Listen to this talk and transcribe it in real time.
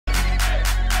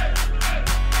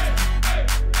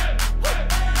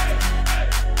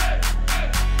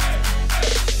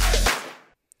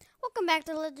back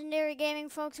to Legendary Gaming,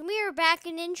 folks, and we are back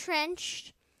in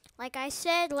Entrenched. Like I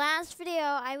said last video,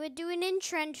 I would do an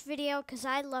Entrenched video because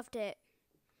I loved it.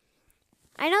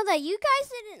 I know that you guys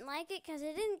didn't like it because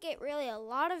it didn't get really a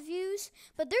lot of views,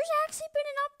 but there's actually been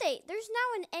an update. There's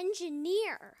now an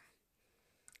engineer.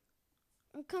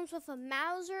 It comes with a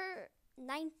Mauser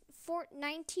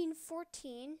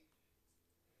 1914,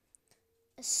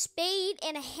 a spade,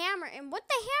 and a hammer. And what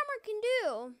the hammer can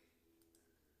do,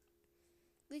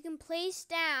 we can place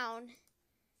down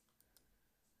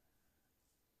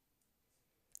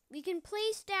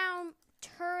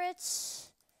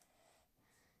turrets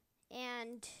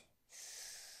and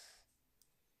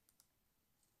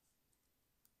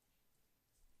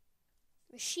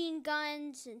machine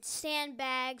guns and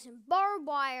sandbags and barbed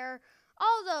wire,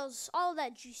 all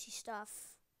that juicy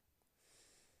stuff.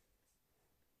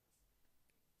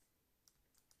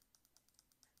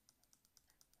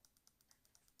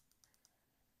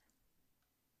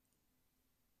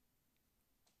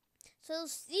 So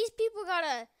these people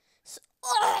gotta.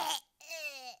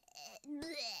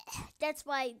 That's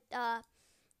why.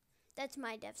 That's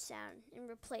my death sound in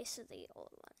replace of the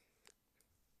old one.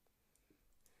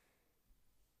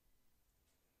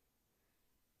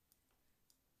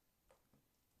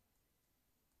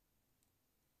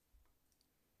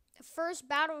 The first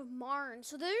battle of Marne.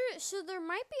 So there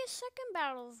might be a second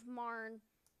battle of Marne.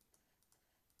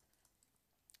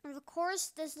 And of course,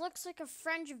 this looks like a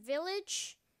French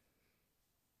village.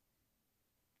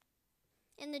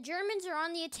 And the Germans are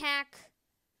on the attack.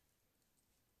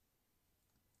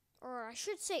 Or I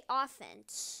should say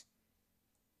offense.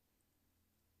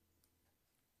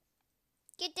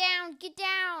 Get down, get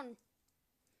down.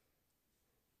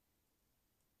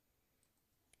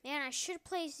 Man, I should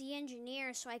place the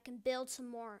engineer so I can build some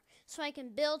more. So I can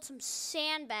build some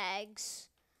sandbags.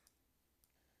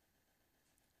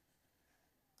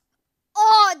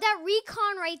 Oh, that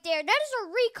recon right there. That is a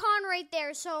recon right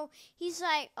there. So he's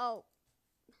like, oh.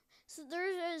 So there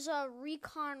is a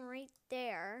recon right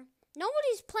there.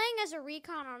 Nobody's playing as a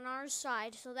recon on our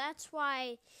side, so that's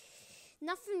why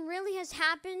nothing really has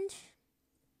happened.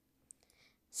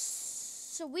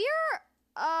 So we're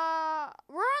on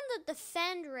the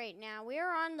defend right now. We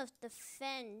are on the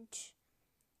defend.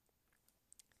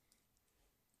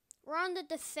 We're on the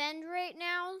defend right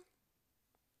now.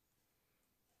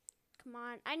 Come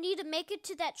on, I need to make it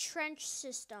to that trench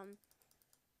system.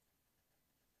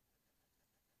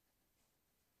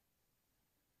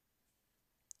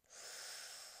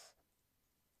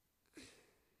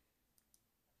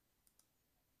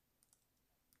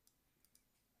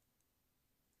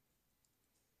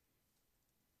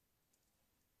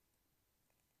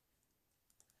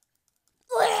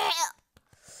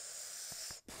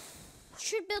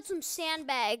 Should build some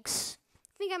sandbags. I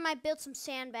think I might build some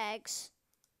sandbags.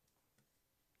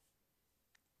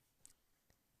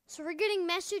 So we're getting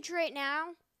message right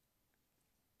now.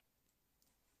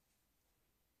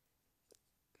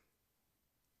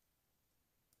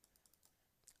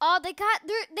 Oh, they got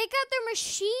their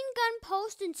machine gun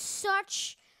post in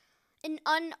such an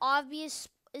unobvious.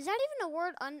 Is that even a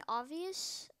word?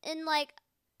 Unobvious? In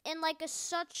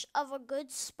such of a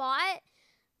good spot.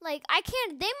 Like, I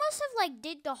can't, they must have, like,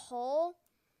 digged a hole.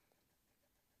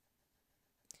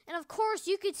 And, of course,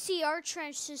 you could see our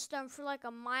trench system for, like, a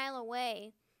mile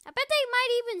away. I bet they might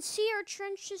even see our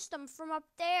trench system from up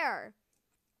there.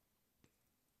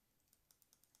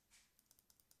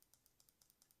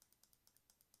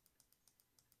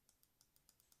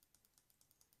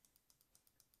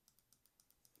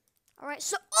 Alright,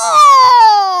 so,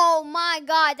 oh my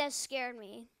God, that scared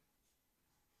me.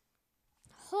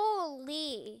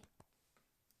 Holy.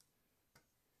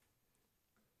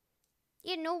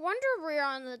 Yeah, no wonder we're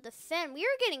on the defend. We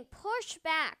are getting pushed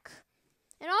back.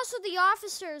 And also the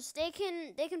officers, they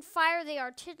can fire the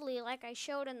artillery like I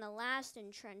showed in the last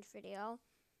Entrenched video.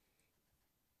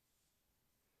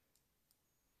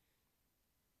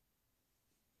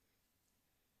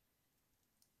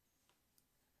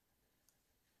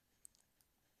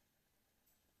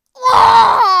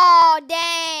 Oh,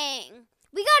 dang.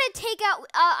 We gotta take out,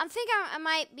 I'm thinking I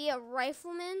might be a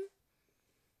rifleman.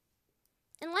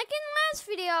 And like in the last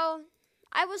video,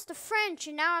 I was the French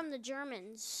and now I'm the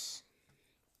Germans.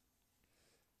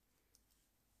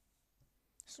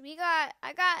 So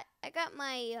I got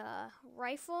my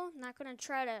rifle. I'm not gonna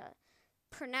try to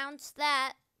pronounce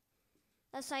that.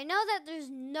 As I know that there's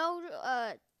no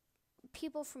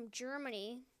people from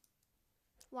Germany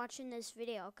watching this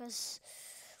video, cause,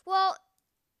 well,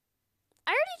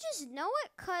 I already just know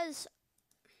it, cause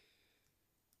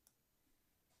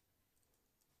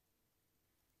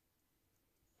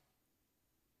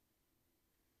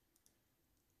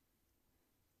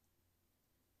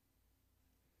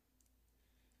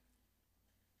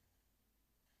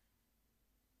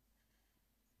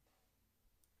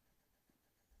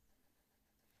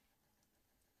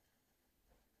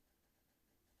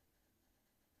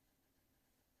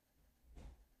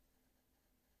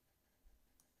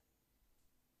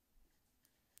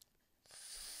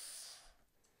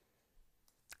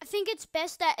think it's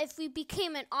best that if we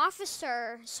became an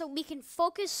officer so we can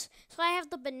focus. So I have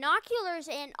the binoculars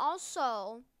and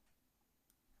also.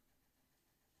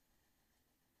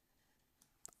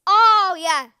 Oh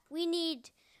yeah, we need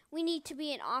to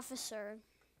be an officer.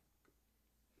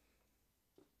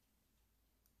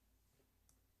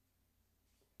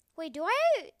 Wait, am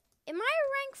I a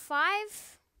rank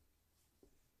 5?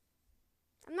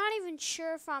 I'm not even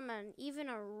sure if I'm even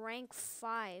a rank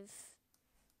 5.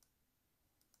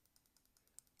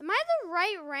 Am I the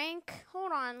right rank?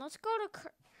 Hold on, let's go to...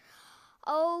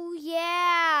 Oh,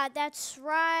 yeah, that's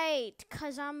right.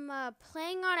 Because I'm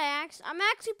playing on I'm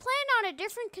actually playing on a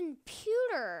different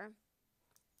computer.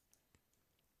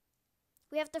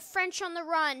 We have the French on the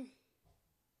run.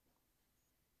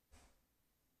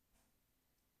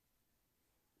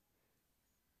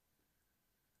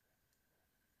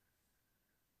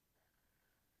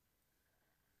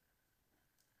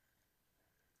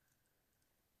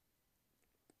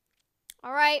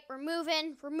 All right, we're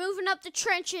moving. We're moving up the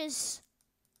trenches.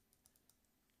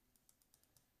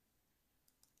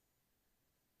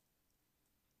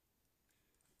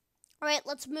 All right,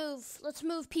 let's move. Let's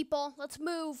move, people. Let's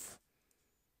move.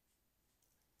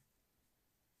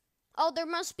 Oh, there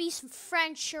must be some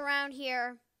French around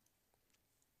here.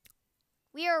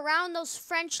 We are around those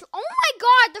French. Oh my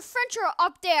God, the French are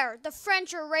up there. The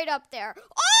French are right up there.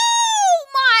 Oh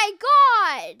my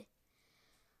God.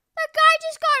 That guy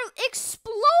just got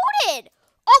exploded.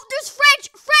 Oh, there's French.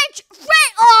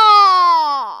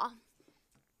 Oh,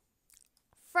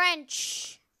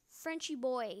 Frenchy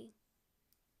boy.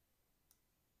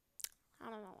 I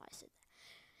don't know why I said that.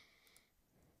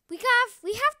 We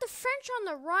have the French on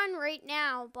the run right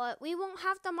now, but we won't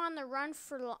have them on the run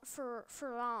for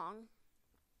long.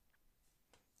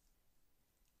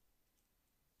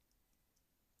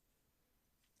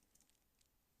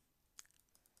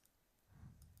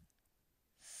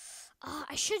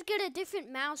 I should get a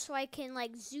different mouse so I can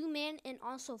like zoom in and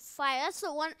also fire. That's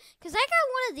the one, cause I got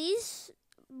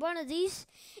one of these.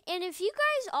 And if you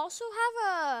guys also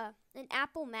have an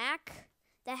Apple Mac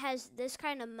that has this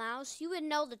kind of mouse, you would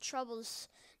know the troubles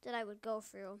that I would go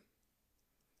through.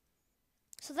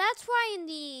 So that's why in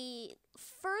the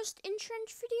first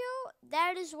Entrenched video,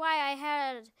 that is why I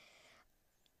had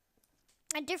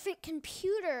a different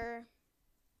computer.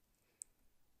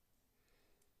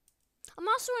 I'm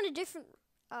also in a different,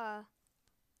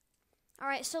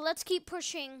 alright, so let's keep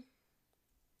pushing.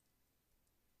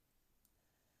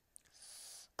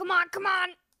 Come on.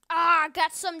 Ah,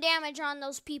 got some damage on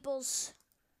those peoples.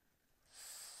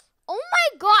 Oh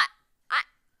my God.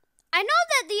 I know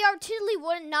that the artillery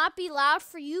would not be loud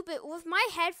for you, but with my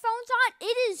headphones on,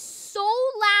 it is so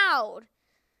loud.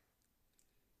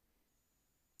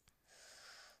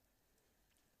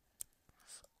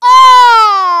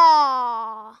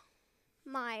 Oh!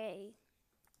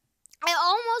 I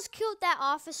almost killed that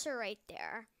officer right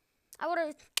there. I would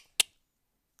have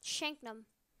shanked him.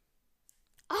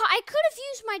 Oh, I could have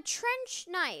used my trench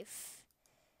knife.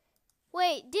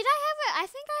 Wait, did I have I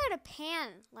think I had a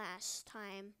pan last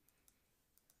time.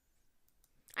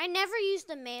 I never used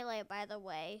the melee, by the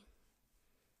way.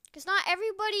 Because not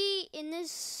everybody in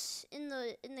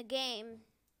the game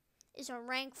is a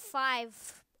rank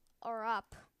 5 or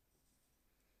up.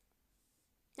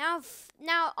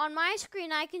 Now on my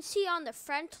screen, I can see on the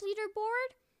French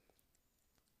leaderboard,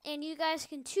 and you guys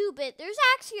can too, but there's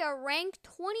actually a rank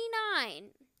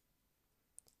 29.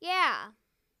 Yeah.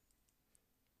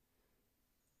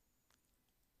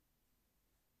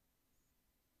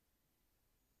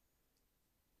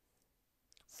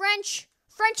 Frenchy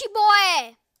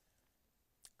boy.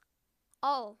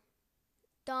 Oh.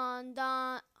 Dun.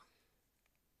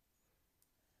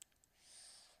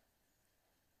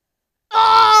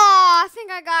 Oh, I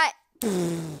think I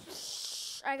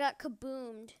got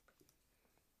kaboomed.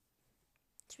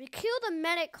 So we killed a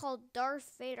medic called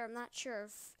Darth Vader. I'm not sure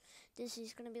if this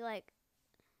is gonna be like,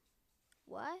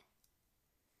 what?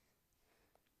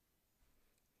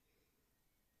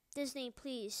 Disney,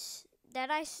 please.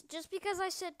 Just because I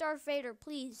said Darth Vader,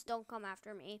 please don't come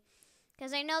after me.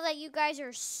 Because I know that you guys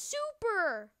are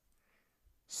super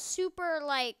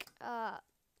like,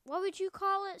 what would you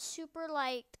call it? Super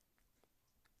like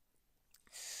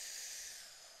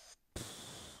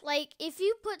if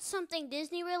you put something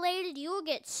Disney related, you will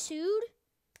get sued.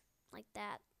 Like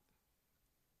that.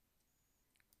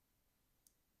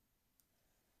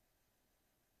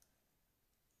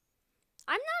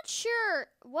 I'm not sure.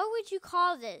 What would you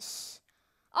call this?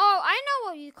 Oh, I know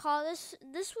what you call this.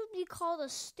 This would be called a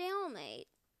stalemate.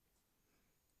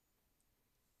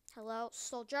 Hello,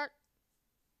 soldier.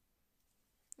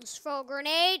 Let's throw a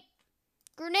grenade.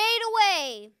 Grenade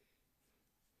away.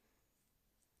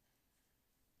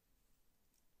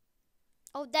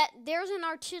 Oh, there's an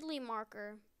artillery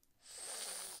marker.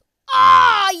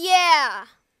 Oh, yeah.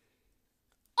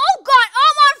 Oh, God,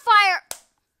 I'm on fire.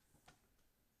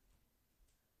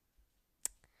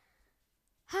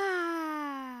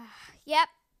 Yep.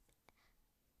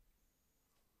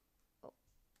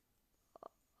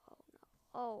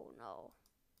 Oh, no.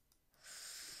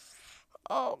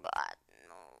 Oh, God.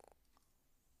 No.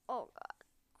 Oh, God.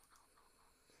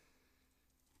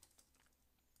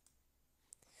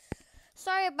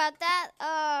 Sorry about that.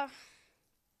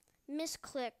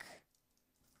 Misclick.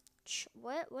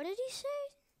 What did he say?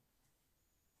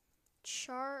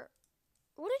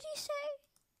 What did he say?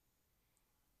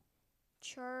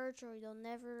 Charge or you'll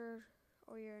never,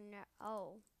 or you're not.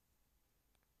 Oh.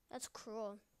 That's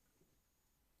cruel.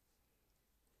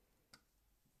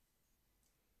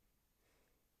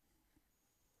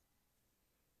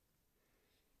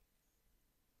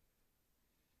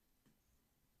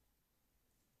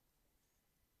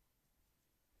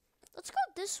 Let's go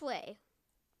this way.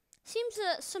 Seems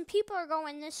that some people are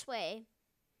going this way.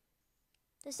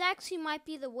 This actually might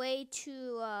be the way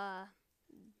to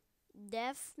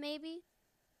death, maybe.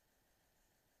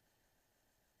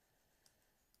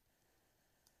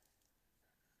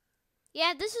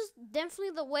 Yeah, this is definitely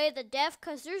the way to death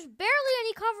because there's barely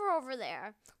any cover over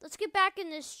there. Let's get back in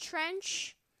this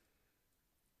trench.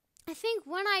 I think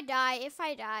when I die, if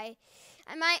I die,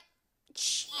 I might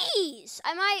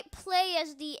play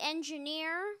as the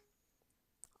engineer.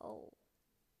 Oh.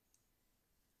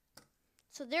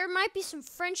 So there might be some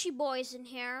Frenchy boys in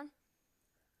here.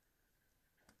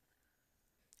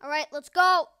 All right, let's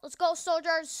go. Let's go,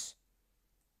 soldiers.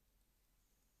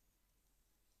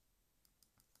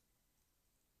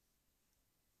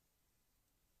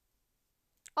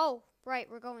 Oh, right,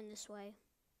 we're going this way.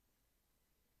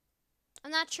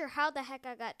 I'm not sure how the heck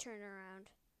I got turned around.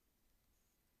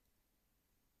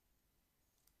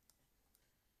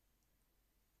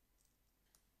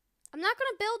 I'm not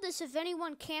going to build this if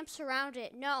anyone camps around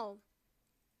it. No.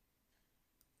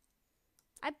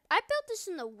 I built this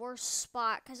in the worst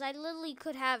spot because I literally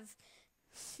could have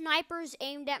snipers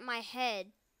aimed at my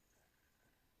head.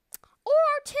 Or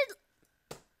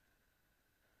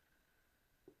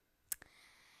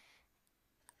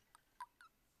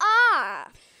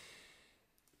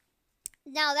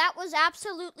now that was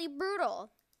absolutely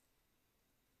brutal.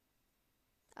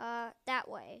 That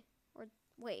way. Or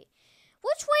wait.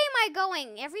 Which way am I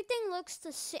going? Everything looks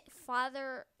the same.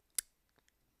 Father.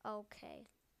 Okay.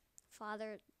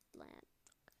 Fatherland.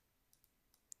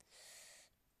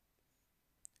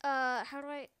 How do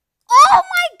I? Oh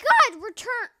my God!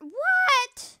 Return.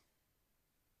 What?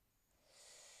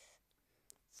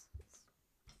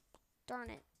 Darn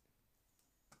it.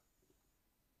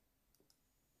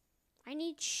 I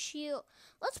need shield.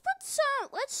 Let's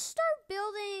start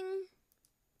building.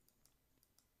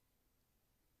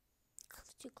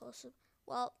 That's too close.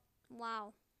 Well,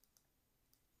 wow.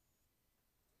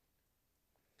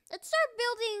 Let's start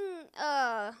building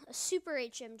a super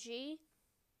HMG.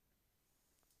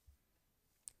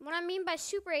 What I mean by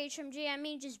super HMG, I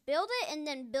mean just build it and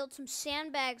then build some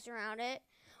sandbags around it.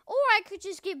 Or I could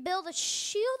just build a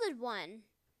shielded one.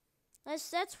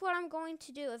 That's what I'm going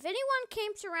to do. If anyone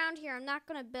camps around here, I'm not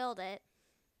going to build it.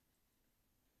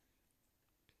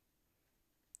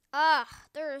 I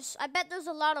bet there's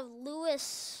a lot of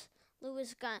Lewis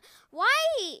gun. Why?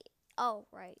 Oh,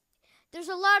 right.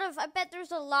 I bet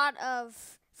there's a lot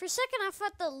of, for a second I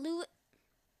thought the Lewis.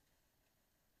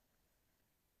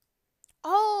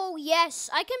 Oh, yes.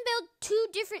 I can build 2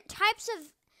 different types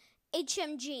of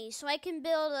HMG. So I can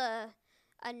build a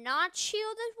not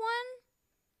shielded one.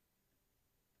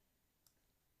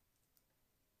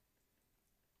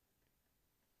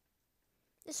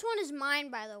 This one is mine,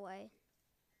 by the way.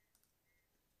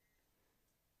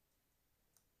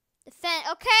 Defend.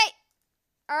 Okay.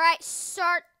 All right,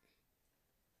 start.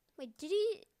 Wait, did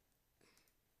he?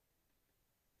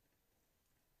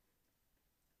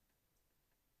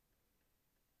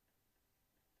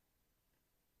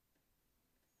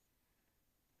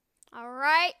 All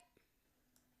right.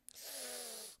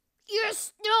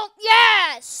 Yes. No.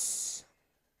 Yes.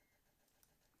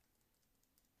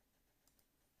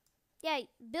 Yeah.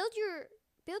 Build your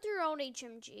own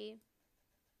HMG.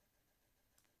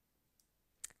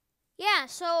 Yeah.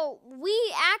 So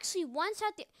we actually once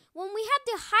had when we had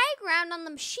the high ground on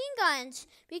the machine guns,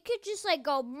 we could just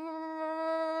go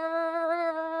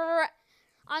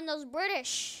on those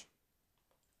British.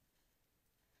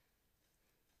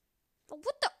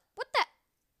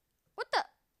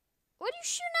 What are you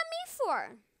shooting at me for?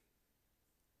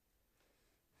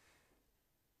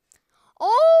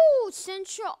 Oh,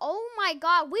 Central. Oh my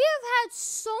God. We have had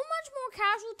so much more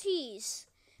casualties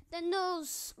than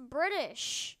those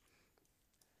British.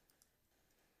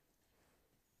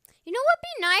 You know what'd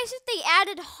be nice if they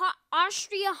added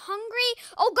Austria-Hungary?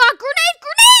 Oh God,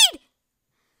 grenade!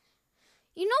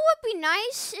 You know what'd be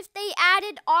nice if they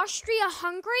added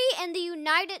Austria-Hungary and the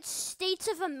United States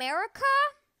of America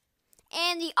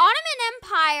and the Ottoman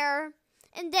Empire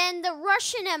and then the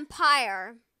Russian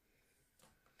Empire.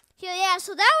 Yeah,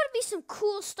 so that would be some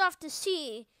cool stuff to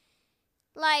see.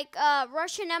 Like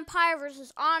Russian Empire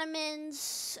versus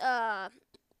Ottomans,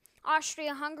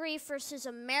 Austria-Hungary versus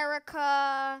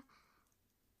America.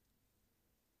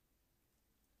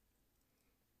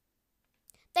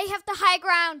 They have the high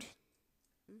ground.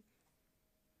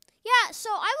 Yeah, so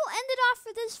I will end it off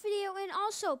for this video. And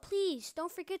also, please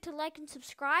don't forget to like and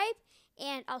subscribe.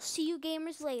 And I'll see you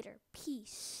gamers later.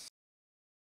 Peace.